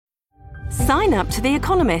Sign up to The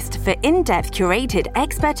Economist for in-depth curated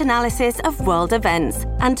expert analysis of world events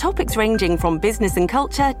and topics ranging from business and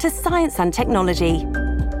culture to science and technology.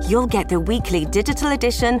 You'll get the weekly digital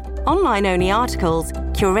edition, online-only articles,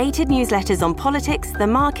 curated newsletters on politics, the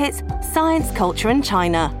markets, science, culture and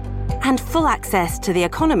China, and full access to The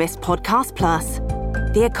Economist Podcast Plus.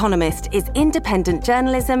 The Economist is independent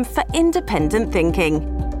journalism for independent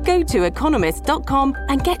thinking. Go to economist.com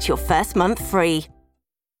and get your first month free.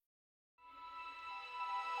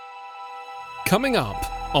 Coming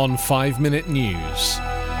up on 5 Minute News.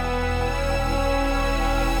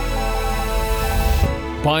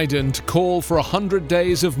 Biden to call for 100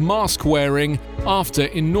 days of mask wearing after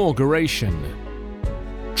inauguration.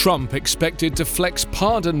 Trump expected to flex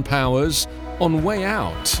pardon powers on way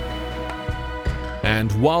out. And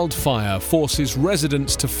wildfire forces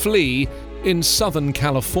residents to flee in Southern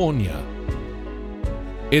California.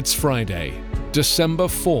 It's Friday, December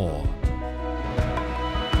 4.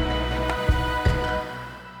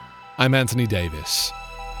 I'm Anthony Davis.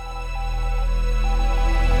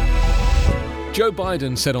 Joe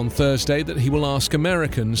Biden said on Thursday that he will ask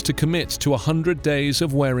Americans to commit to 100 days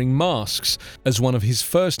of wearing masks as one of his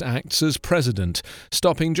first acts as president,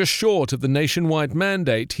 stopping just short of the nationwide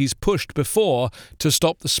mandate he's pushed before to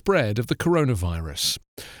stop the spread of the coronavirus.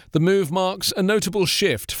 The move marks a notable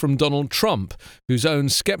shift from Donald Trump, whose own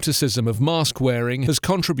skepticism of mask wearing has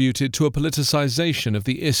contributed to a politicization of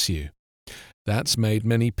the issue. That's made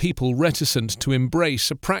many people reticent to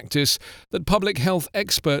embrace a practice that public health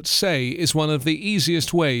experts say is one of the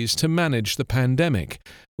easiest ways to manage the pandemic,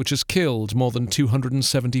 which has killed more than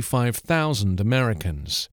 275,000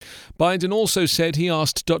 Americans. Biden also said he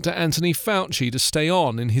asked Dr. Anthony Fauci to stay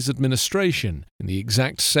on in his administration, in the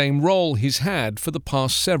exact same role he's had for the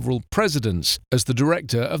past several presidents as the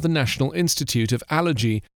director of the National Institute of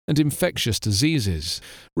Allergy and Infectious Diseases.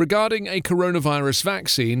 Regarding a coronavirus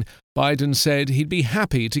vaccine, Biden said he'd be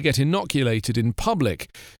happy to get inoculated in public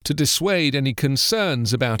to dissuade any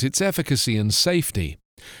concerns about its efficacy and safety.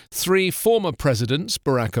 3 former presidents,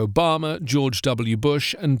 Barack Obama, George W.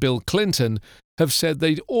 Bush, and Bill Clinton, have said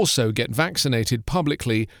they'd also get vaccinated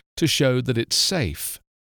publicly to show that it's safe.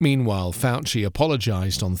 Meanwhile, Fauci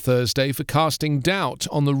apologized on Thursday for casting doubt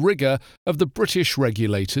on the rigor of the British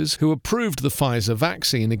regulators who approved the Pfizer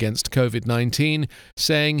vaccine against COVID-19,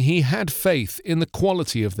 saying he had faith in the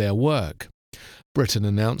quality of their work. Britain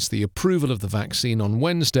announced the approval of the vaccine on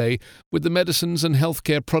Wednesday, with the Medicines and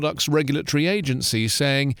Healthcare Products Regulatory Agency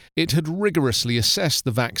saying it had rigorously assessed the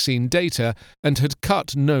vaccine data and had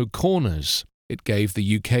cut no corners. It gave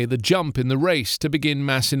the UK the jump in the race to begin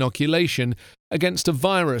mass inoculation against a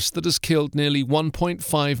virus that has killed nearly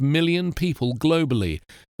 1.5 million people globally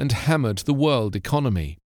and hammered the world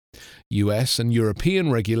economy. US and European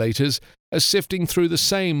regulators are sifting through the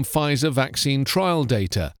same Pfizer vaccine trial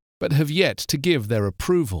data, but have yet to give their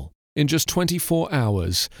approval. In just 24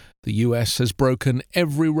 hours, the US has broken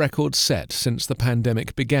every record set since the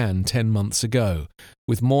pandemic began 10 months ago,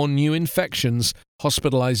 with more new infections,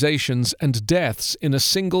 hospitalizations, and deaths in a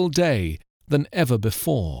single day than ever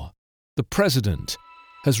before. The president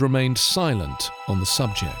has remained silent on the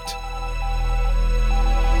subject.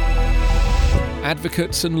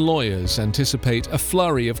 Advocates and lawyers anticipate a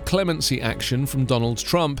flurry of clemency action from Donald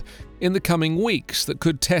Trump in the coming weeks that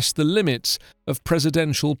could test the limits of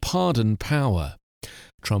presidential pardon power.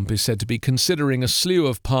 Trump is said to be considering a slew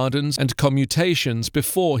of pardons and commutations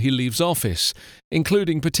before he leaves office,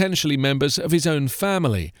 including potentially members of his own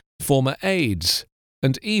family, former aides,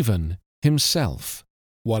 and even himself.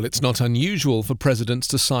 While it's not unusual for presidents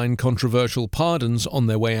to sign controversial pardons on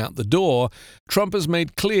their way out the door, Trump has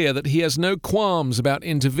made clear that he has no qualms about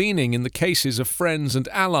intervening in the cases of friends and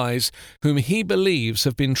allies whom he believes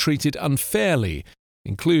have been treated unfairly,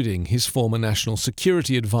 including his former national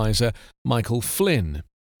security advisor, Michael Flynn.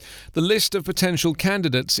 The list of potential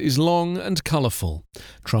candidates is long and colourful.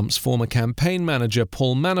 Trump's former campaign manager,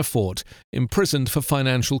 Paul Manafort, imprisoned for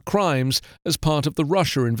financial crimes as part of the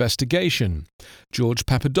Russia investigation. George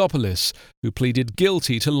Papadopoulos, who pleaded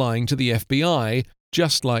guilty to lying to the FBI,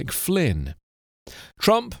 just like Flynn.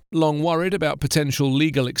 Trump, long worried about potential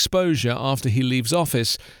legal exposure after he leaves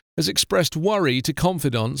office, has expressed worry to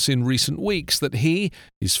confidants in recent weeks that he,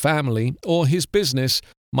 his family, or his business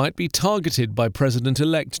might be targeted by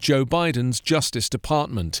President-elect Joe Biden's Justice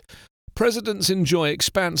Department. Presidents enjoy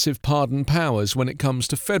expansive pardon powers when it comes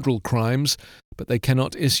to federal crimes, but they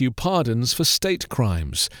cannot issue pardons for state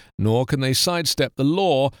crimes, nor can they sidestep the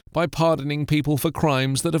law by pardoning people for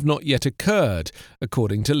crimes that have not yet occurred,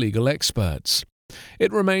 according to legal experts.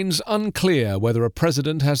 It remains unclear whether a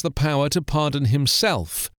president has the power to pardon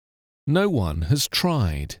himself. No one has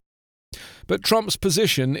tried. But Trump's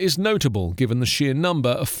position is notable given the sheer number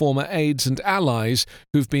of former aides and allies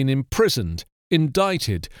who've been imprisoned,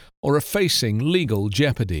 indicted, or are facing legal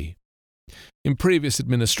jeopardy. In previous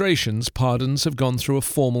administrations, pardons have gone through a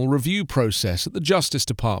formal review process at the Justice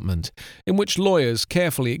Department, in which lawyers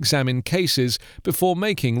carefully examine cases before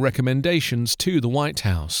making recommendations to the White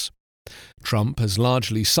House. Trump has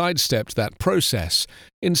largely sidestepped that process,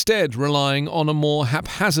 instead relying on a more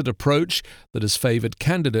haphazard approach that has favoured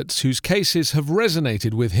candidates whose cases have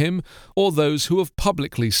resonated with him or those who have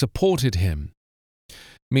publicly supported him.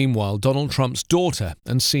 Meanwhile, Donald Trump's daughter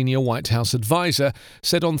and senior White House advisor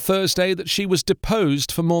said on Thursday that she was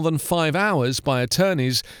deposed for more than 5 hours by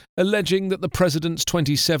attorneys alleging that the president's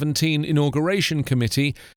 2017 inauguration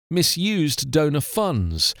committee misused donor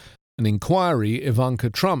funds, an inquiry Ivanka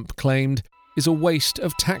Trump claimed is a waste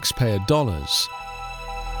of taxpayer dollars.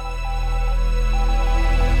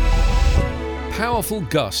 Powerful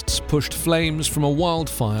gusts pushed flames from a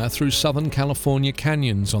wildfire through Southern California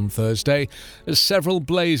canyons on Thursday as several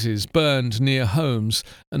blazes burned near homes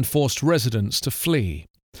and forced residents to flee.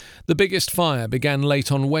 The biggest fire began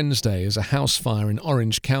late on Wednesday as a house fire in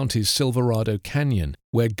Orange County's Silverado Canyon,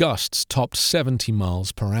 where gusts topped 70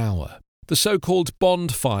 miles per hour. The so-called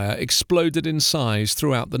Bond fire exploded in size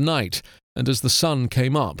throughout the night, and as the sun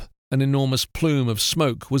came up, an enormous plume of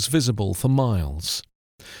smoke was visible for miles.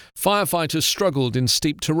 Firefighters struggled in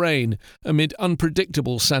steep terrain amid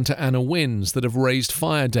unpredictable Santa Ana winds that have raised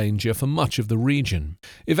fire danger for much of the region.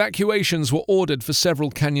 Evacuations were ordered for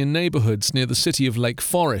several canyon neighborhoods near the city of Lake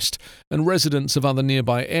Forest, and residents of other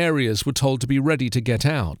nearby areas were told to be ready to get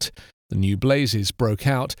out. The new blazes broke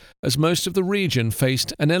out as most of the region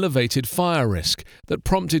faced an elevated fire risk that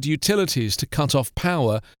prompted utilities to cut off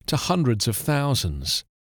power to hundreds of thousands.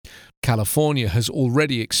 California has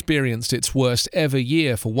already experienced its worst ever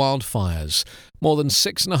year for wildfires. More than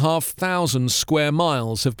 6,500 square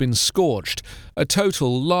miles have been scorched, a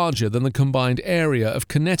total larger than the combined area of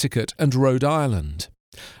Connecticut and Rhode Island.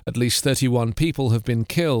 At least 31 people have been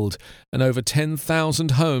killed, and over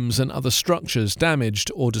 10,000 homes and other structures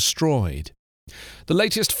damaged or destroyed. The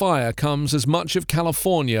latest fire comes as much of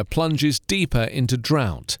California plunges deeper into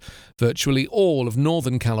drought. Virtually all of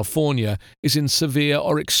Northern California is in severe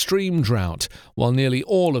or extreme drought, while nearly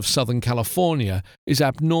all of Southern California is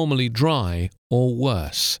abnormally dry or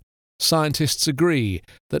worse. Scientists agree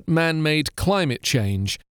that man-made climate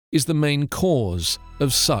change is the main cause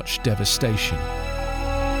of such devastation.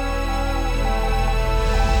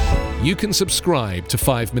 You can subscribe to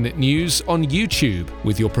 5 Minute News on YouTube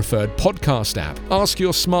with your preferred podcast app. Ask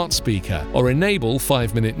your smart speaker or enable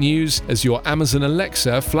 5 Minute News as your Amazon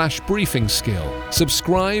Alexa flash briefing skill.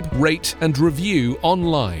 Subscribe, rate and review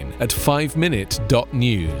online at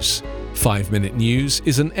 5minute.news. 5 Minute News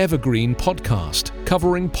is an evergreen podcast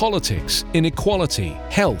covering politics, inequality,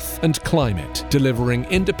 health and climate, delivering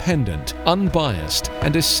independent, unbiased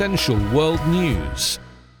and essential world news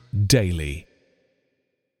daily.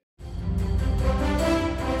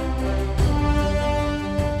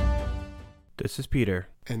 This is Peter.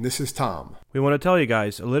 And this is Tom. We want to tell you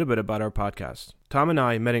guys a little bit about our podcast. Tom and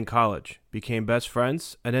I met in college, became best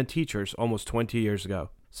friends, and then teachers almost 20 years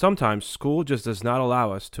ago. Sometimes school just does not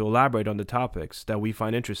allow us to elaborate on the topics that we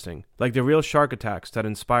find interesting, like the real shark attacks that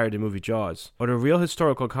inspired the movie Jaws, or the real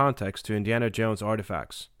historical context to Indiana Jones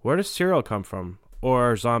artifacts. Where does cereal come from?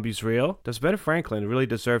 Or are zombies real? Does Ben Franklin really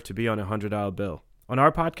deserve to be on a $100 bill? On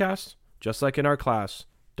our podcast, just like in our class,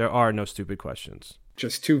 there are no stupid questions.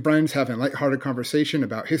 Just two friends having a lighthearted conversation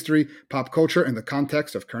about history, pop culture, and the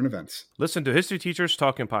context of current events. Listen to History Teachers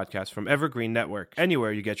Talking Podcast from Evergreen Network,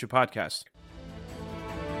 anywhere you get your podcasts.